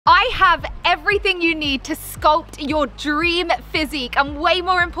I have everything you need to sculpt your dream physique and way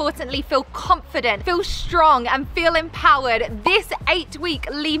more importantly, feel confident, feel strong and feel empowered. This 8-week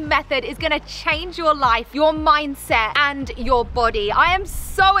lean method is gonna change your life, your mindset and your body. I am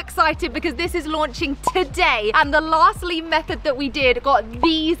so excited because this is launching today and the last lean method that we did got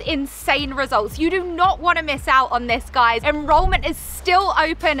these insane results. You do not want to miss out on this, guys. Enrollment is still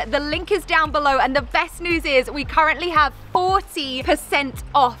open. The link is down below and the best news is we currently have 40%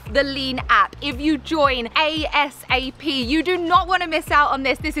 off the Lean app if you join ASAP. You do not want to miss out on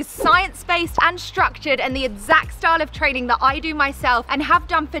this. This is science-based and structured and the exact style of training that I do myself and have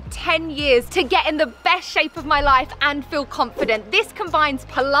done for 10 years to get in the best shape of my life and feel confident. This combines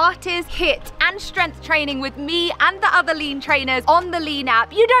Pilates, HIIT and strength training with me and the other lean trainers on the Lean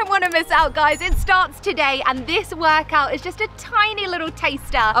app. You don't want to miss out, guys. It starts today and this workout is just a tiny little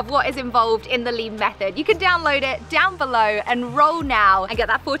taster of what is involved in the Lean method. You can download it down below, enroll now and get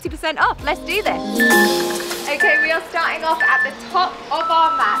that 40% off. Let's do this. Okay, we are starting off at the top of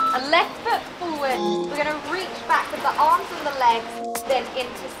our mat. A left foot forward. We're gonna reach back with the arms and the legs, then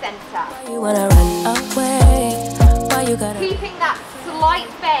into center. You wanna run away? Why you gotta... Keeping that slight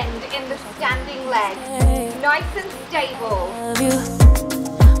bend in the standing leg. Nice and stable.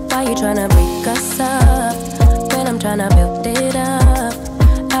 Why you tryna break us up when I'm tryna build it up?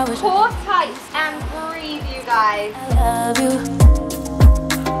 Core tight and breathe, you guys. I love you.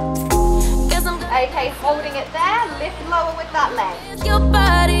 Okay, holding it there, lift lower with that leg. It's your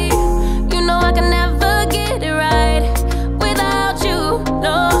body, you know I can never get it right without you.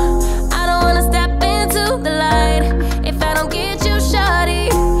 No, I don't wanna step into the light if I don't get you, shawty.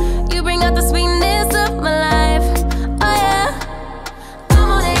 You bring out the sweetness of my life. Oh yeah, come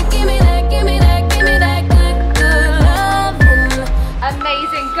on and give me that, give me that, give me that good, good loving.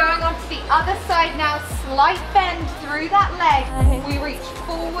 Amazing. Going on to the other side now. Slight bend through that leg. We reach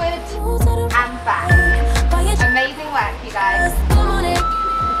forward and back. Amazing work, you guys. Come on in.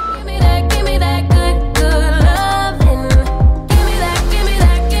 Give me that, give me that good, good loving. Give me that, give me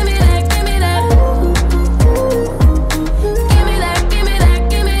that, give me that, give me that. Give me that, give me that,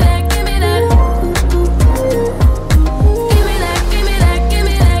 give me that, give me that. Give me that, give me that, give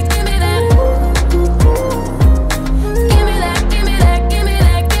me that, give me that. Give me that, give me that, give me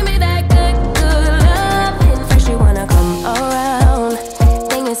that, give me that good, good loving. First you wanna come around,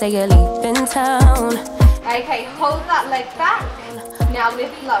 then you say you're leaving town. Okay, hold that leg back. Now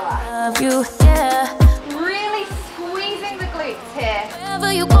lift lower. Love you, yeah. Really squeezing the glutes here.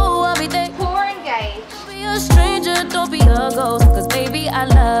 Wherever you go, I'll be there. Core engaged. Don't be a stranger, don't be a ghost. Cause baby, I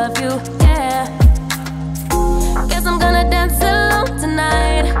love you, yeah. Guess I'm gonna dance alone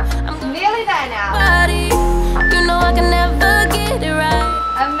tonight. I'm nearly there now. Body, you know I can never get it right.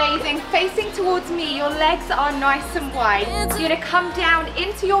 Amazing. Facing towards me, your legs are nice and wide. You're gonna come down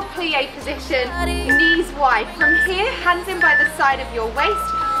into your plie position, knees wide. From here, hands in by the side of your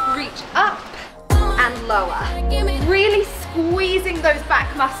waist, reach up and lower. Really squeezing those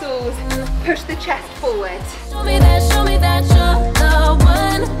back muscles. Push the chest forward. Show me that you're the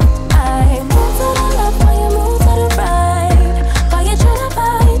one. I move to the left while you move to the right. While you try to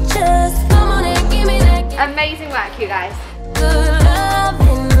fight, just come on and give me that. Amazing work, you guys. Good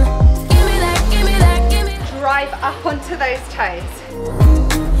loving. Give me that, give me that, give me that. Drive up onto those toes.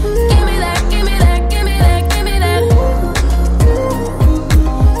 Give me that, give me that, give me that, give me that.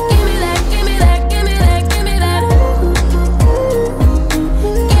 Give me that, give me that, give me that, give me that.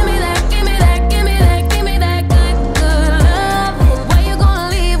 Give me that, give me that, give me that, give me that good, good loving. Where you gonna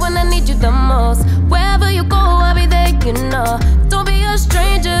leave when I need you the most? Wherever you go, I'll be there, you know. Don't be a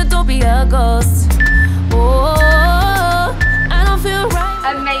stranger, don't be a ghost. Oh,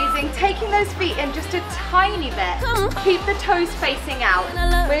 amazing. Taking those feet in just a tiny bit. Keep the toes facing out.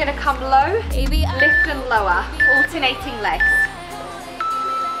 We're gonna come low, lift and lower, alternating legs.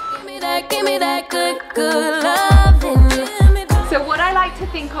 Give me that good, good loving. So what I like to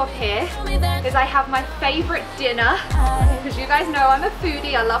think of here is I have my favorite dinner, because you guys know I'm a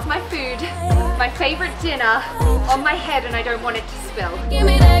foodie, I love my food. My favorite dinner on my head and I don't want it to spill. Give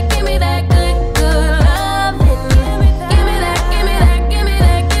me that good, good loving. Give me that, give me that, give me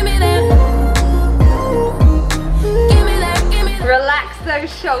that, give me that. Give me that, give me that. Relax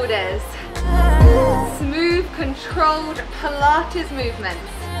those shoulders. Smooth, controlled Pilates movements.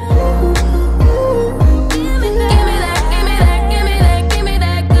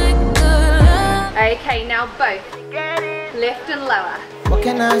 Okay, now both. Lift and lower. What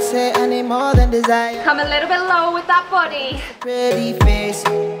can I say any more than desire? Come a little bit lower with that body. Pretty face,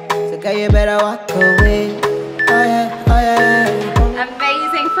 so girl you better walk away. Oh yeah, oh yeah.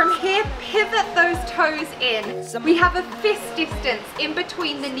 Amazing. From here, pivot those toes in. We have a fist distance in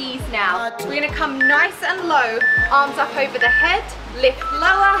between the knees now. We're gonna come nice and low, arms up over the head, lift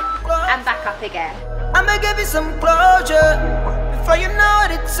lower, and back up again. I'ma give you some closure before you know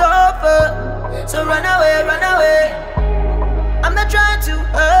it, it's over. So run away, run away. I'm not trying to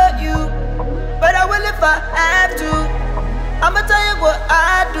hurt you, but I will if I have to. I'ma tell you what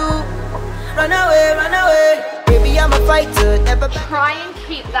I do. Run away, run away. Baby, I'm a fighter, never back. Try and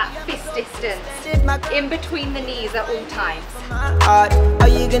keep that fist distance in between the knees at all times. All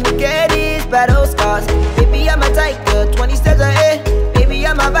you gonna get is battle scars. Baby, I'm a tiger, 20 steps ahead. Baby,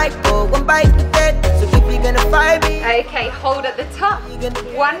 I'm a biker, one bite to dead. So if you're gonna fight me, okay, hold at the top.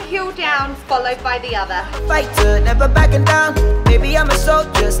 One heel down, followed by the other. Fighter, never backing down. Baby, I'm a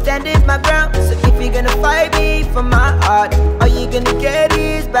soldier, standing my ground. So if you're gonna fight me for my heart, all you gonna get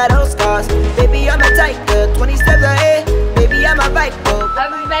is battle scars. Baby, I'm a tiger, 20 steps ahead. Baby, I'm a biker.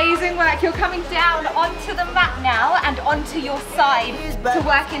 Amazing work. You're coming down onto the mat now and onto your side to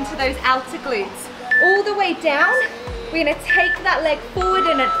work into those outer glutes. All the way down, we're gonna take that leg forward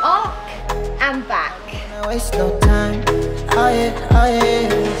in an arc and back. I waste no time. Oh yeah, oh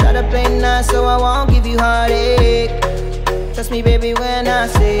yeah. Try to play nice so I won't give you heartache. Trust me, baby, when I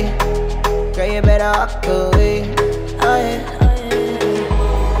say, girl, you better walk away. Oh yeah, oh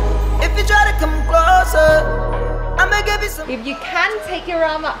yeah. If you try to come closer, I'ma give you some. If you can, take your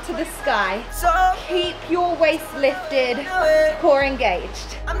arm up to the sky. So Keep your waist lifted, core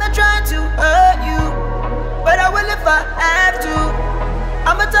engaged. I'm not trying to hurt you, but I will if I have to.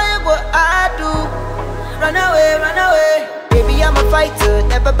 I'ma tell you what I do. Run away, run away. Baby, I'm a fighter,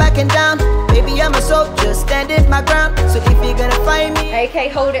 never backing down. Baby, I'm a soldier, standing my ground. So if you're gonna find me, Okay,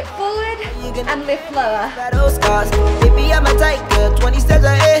 hold it forward and lift lower. battle scars. Baby, I'm a tiger, 20 steps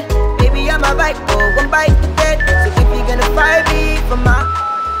ahead. Baby, I'm a biker, one bite to dead. So if you're gonna fight me for my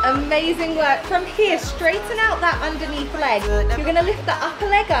Amazing work. From here, straighten out that underneath leg. You're gonna lift the upper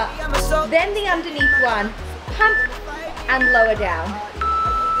leg up, then the underneath one. Pump and lower down.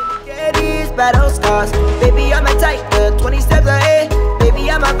 get these battle scars. Baby, I'm a tiger, 20 steps ahead.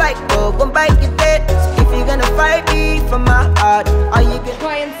 Baby, I'm a biker, one bite you dead. So if you're gonna fight me for my heart, are you gonna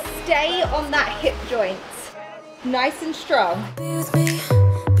Try and stay on that hip joint. Nice and strong. Be with me,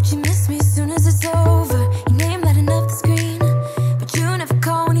 but you miss me as soon as it's over. Your name lighting up the screen, but you never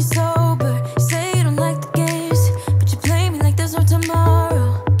call when you're sober. You say you don't like the games, but you play me like there's no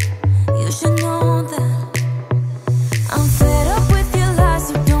tomorrow. You should know that I'm fed up with your lies,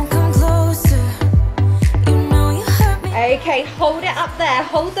 so don't come closer. You know you hurt me. Okay, hold it up there.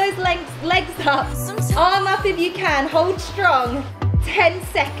 Hold those legs up. Arm up if you can. Hold strong. 10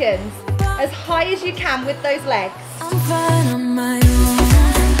 seconds. As high as you can with those legs. I'm fine on my own,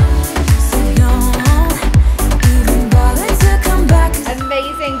 so don't even bother to come back.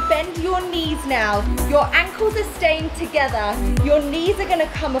 Amazing. Bend your knees now. Your ankles are staying together. Your knees are going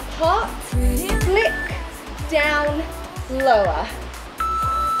to come apart. Flick down, lower.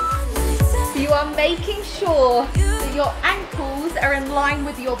 So you are making sure that your ankles are in line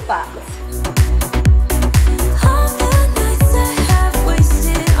with your butt. All the nights I have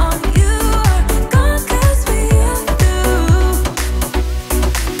wasted on you are gone 'cause we are through.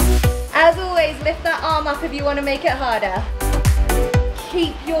 As always, lift that arm up if you want to make it harder.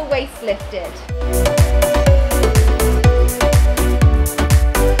 Keep your waist lifted.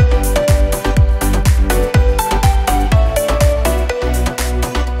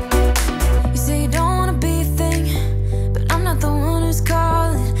 You say you don't wanna be a thing, but I'm not the one who's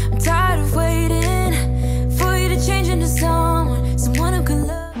calling. I'm tired of waiting for you to change into someone who can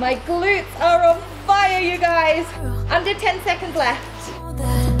love My glutes are on fire, you guys. Under 10 seconds left.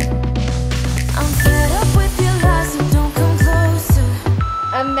 that. I'm fed up with your lies, so don't come closer.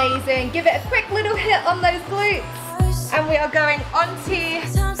 Amazing. Give it a quick little hit on those glutes. And we are going onto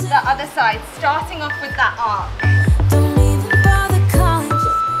the other side, starting off with that arc. Don't even bother calling.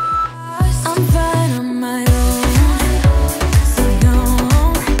 I'm fine on my own, so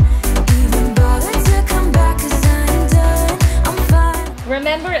don't even bother to come back 'cause I'm done. I'm fine.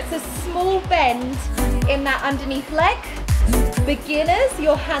 Remember, it's a small bend in that underneath leg. Beginners,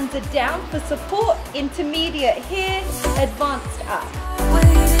 your hands are down for support. Intermediate here, advanced up.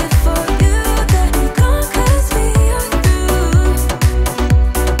 Waited for you, then gone 'cause we are through.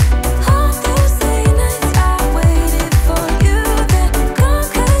 All those late nights I waited for you, then gone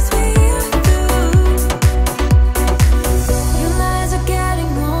 'cause we are through. Your lies are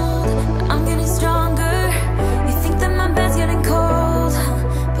getting old, but I'm getting stronger. You think that my bed's getting cold,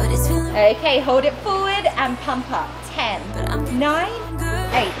 but it's feeling Okay, hold it forward and pump up. 10, 9,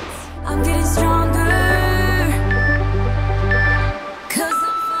 8. I'm getting stronger. 'Cause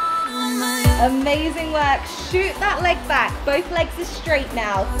I'm fine on my Amazing work. Shoot that leg back. Both legs are straight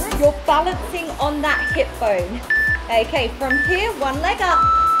now. You're balancing on that hip bone. Okay, from here, one leg up,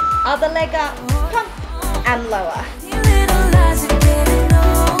 other leg up, pump, and lower.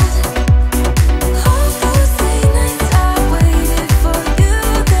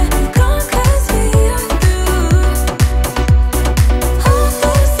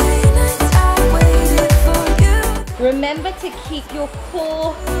 Remember to keep your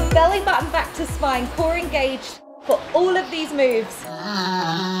core, belly button back to spine, core engaged for all of these moves.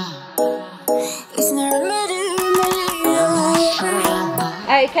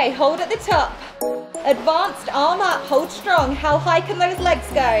 Okay, hold at the top. Advanced arm up, hold strong. How high can those legs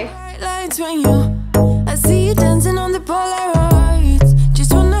go? I see you dancing on the Polaroids.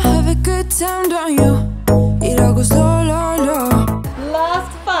 Just wanna have a good time, don't you? It all goes low, low, low.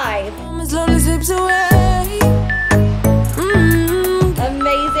 Last 5. I'm as lonely slips away.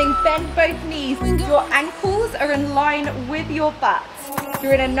 Amazing, bend both knees. Your ankles are in line with your butt.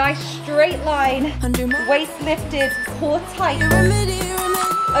 You're in a nice straight line. Waist lifted, core tight.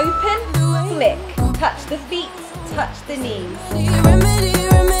 Open, flick. Touch the feet, touch the knees.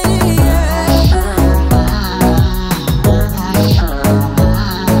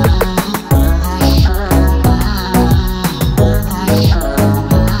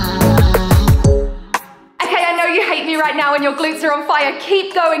 Right now and your glutes are on fire.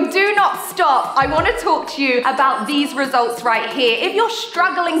 Keep going, do not stop. I want to talk to you about these results right here. If you're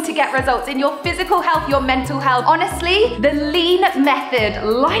struggling to get results in your physical health, your mental health, honestly, the lean method,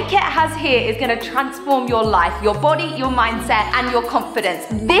 like it has here, is going to transform your life, your body, your mindset, and your confidence.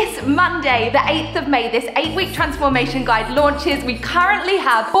 This Monday, the 8th of May, this 8-week transformation guide launches. We currently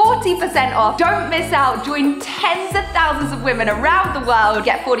have 40% off. Don't miss out. Join tens of thousands of women around the world.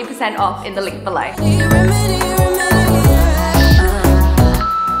 Get 40% off in the link below.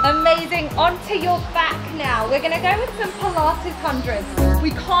 Amazing, onto your back now. We're gonna go with some Pilates hundreds.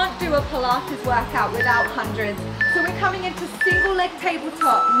 We can't do a Pilates workout without hundreds. So we're coming into single leg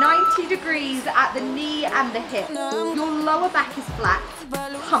tabletop, 90 degrees at the knee and the hip. Your lower back is flat.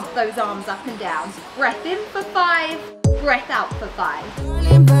 Pump those arms up and down. Breath in for 5, breath out for 5.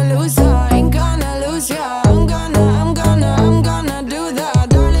 I'm gonna do that.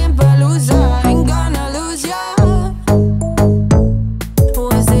 Darling Palooza, ain't gonna lose ya.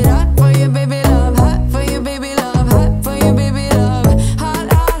 Was it hot for you, baby love? Hot for you, baby love. Hot for you, baby love. Hot,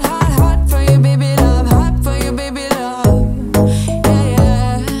 hot, hot, hot for you, baby love. Hot for you, baby love. Yeah,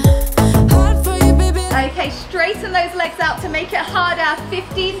 yeah. Hot for you, baby. Okay, straighten those legs out to make it harder.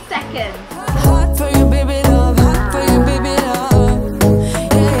 15 seconds. Hot for you, baby love. Hot for you, baby love.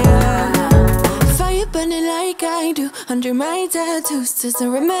 Yeah, yeah. Fire burning like I do under my tattoos. There's a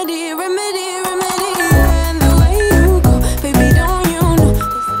remedy, remedy, remedy. And the way you go, baby, don't you know?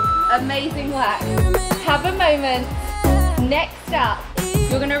 Amazing work. Have a moment. Next up,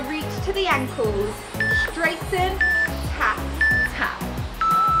 you're gonna reach to the ankles. Straighten, tap, tap.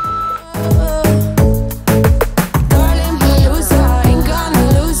 Darling Palooza, ain't gonna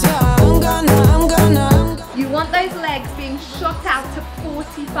lose ya. I'm gonna. You want those legs being shot out to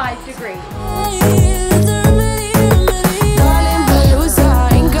 45 degrees. Darling Palooza,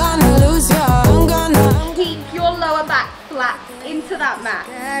 ain't gonna lose ya. I'm gonna. Keep your lower back flat into that mat.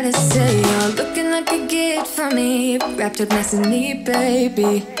 Gotta say, you're looking like a gift for me. Wrapped up nice and neat,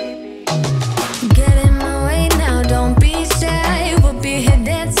 baby. Get in my way now, don't be shy. We'll be here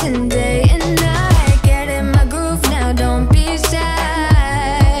dancing day and night. Get in my groove now, don't be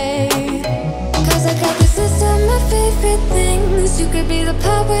shy. Cause I got this list of my favorite things. You could be the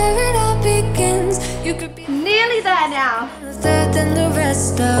part where it all begins. You could be Nearly there now. the third and the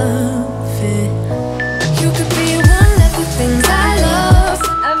rest of it. You could be one of the things I love.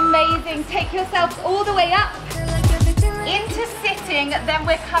 Amazing. Take yourselves all the way up into sitting. Then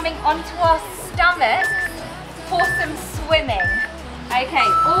we're coming onto our stomachs for some swimming. Okay,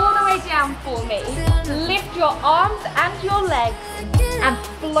 all the way down for me. Lift your arms and your legs and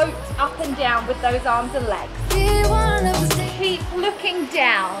float up and down with those arms and legs. Keep looking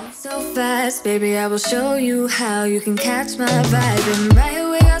down. So fast, baby, I will show you how you can catch my vibe. And right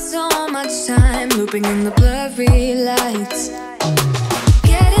away, got so much time looping in the blurry lights.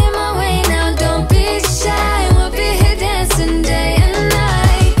 Get in my way now, don't be shy. We'll be here dancing day and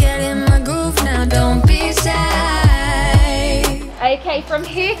night. Get in my groove now, don't be shy. Okay, from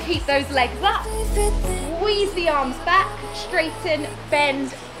here, keep those legs up. Squeeze the arms back, straighten,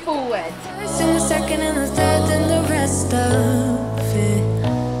 bend, forward. First and the second and the third and the rest of it.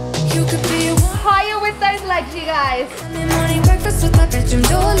 You could be Higher with those legs, you guys. Sunday morning breakfast with my bedroom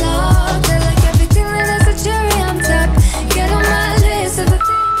door locked. I like everything that has a cherry on top. Get on my list of the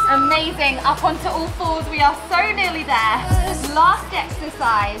things. Amazing, up onto all fours, we are so nearly there. Last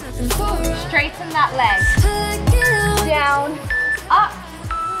exercise, straighten that leg. Down, up,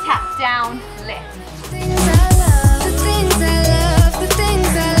 tap down, lift. The things I love, the things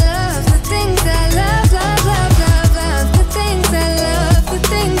I love, the things I love, love, love, love, love, the things I love, the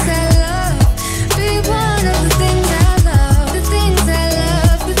things I love. Be one of the things I love, the things I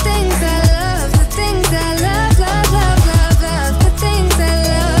love, the things I love, the things I love, love, love, love, love, the things I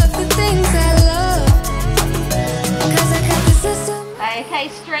love, the things I love. 'Cause I got the system. Okay,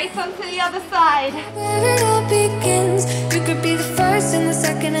 straight onto the other side. Where it all begins, you could be the first and the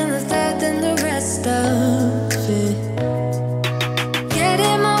second and the third and the rest of it. Get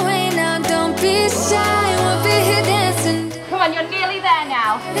in my way now, don't be shy, we'll be here dancing. Come on, you're nearly there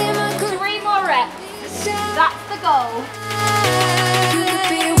now. 3 more reps. That's the goal. You could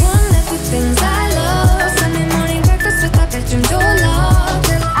be one of the things I love. Sunday morning breakfast with our bedroom door locked.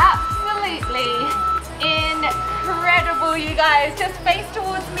 Absolutely incredible, you guys. Just face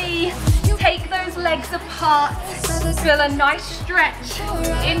towards me. Take those legs apart. Feel a nice stretch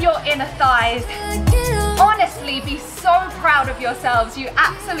in your inner thighs. Honestly, be so proud of yourselves. You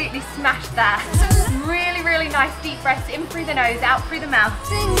absolutely smashed that. Really, really nice deep breaths in through the nose, out through the mouth.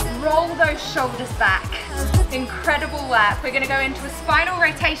 Roll those shoulders back. Incredible work. We're going to go into a spinal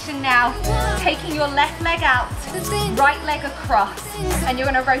rotation now, taking your left leg out, right leg across, and you're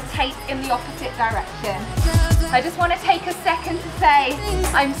going to rotate in the opposite direction. I just want to take a second to say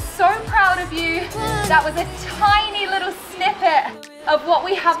I'm so proud of you. That was a tiny little snippet of what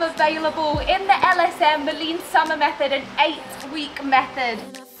we have available in the LSM, the Lean Summer Method, an 8-week method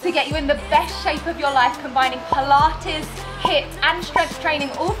to get you in the best shape of your life, combining Pilates, HIIT and strength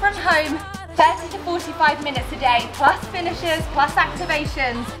training all from home, 30 to 45 minutes a day, plus finishers, plus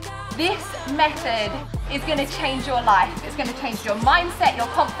activations. This method is going to change your life. It's going to change your mindset, your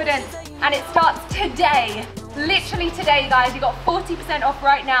confidence, and it starts today. Literally today, guys. You got 40% off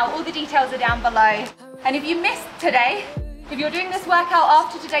right now. All the details are down below. And if you missed today, if you're doing this workout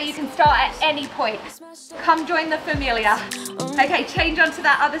after today, you can start at any point. Come join the familia. Okay, change onto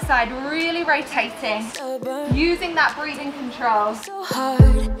that other side, really rotating, using that breathing control. So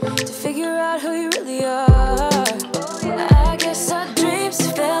hard to figure out who you really are. I guess our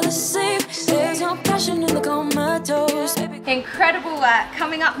dreams fell asleep. There's no passion in the comatose. Incredible work.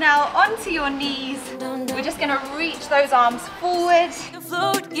 Coming up now onto your knees. We're just gonna reach those arms forward.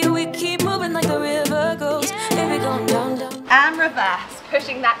 Float, yeah, we keep moving like the river goes. Baby, going down, down. And reverse,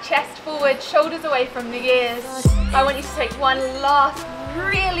 pushing that chest forward, shoulders away from the ears. I want you to take one last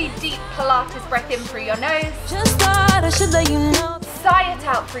really deep Pilates breath in through your nose. Just thought I should let you know. Sigh it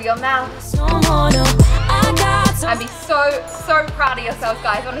out through your mouth. No more, no. I got some. And be so proud of yourselves,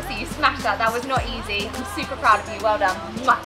 guys. Honestly, you smashed that. That was not easy. I'm super proud of you. Well done. Mwah.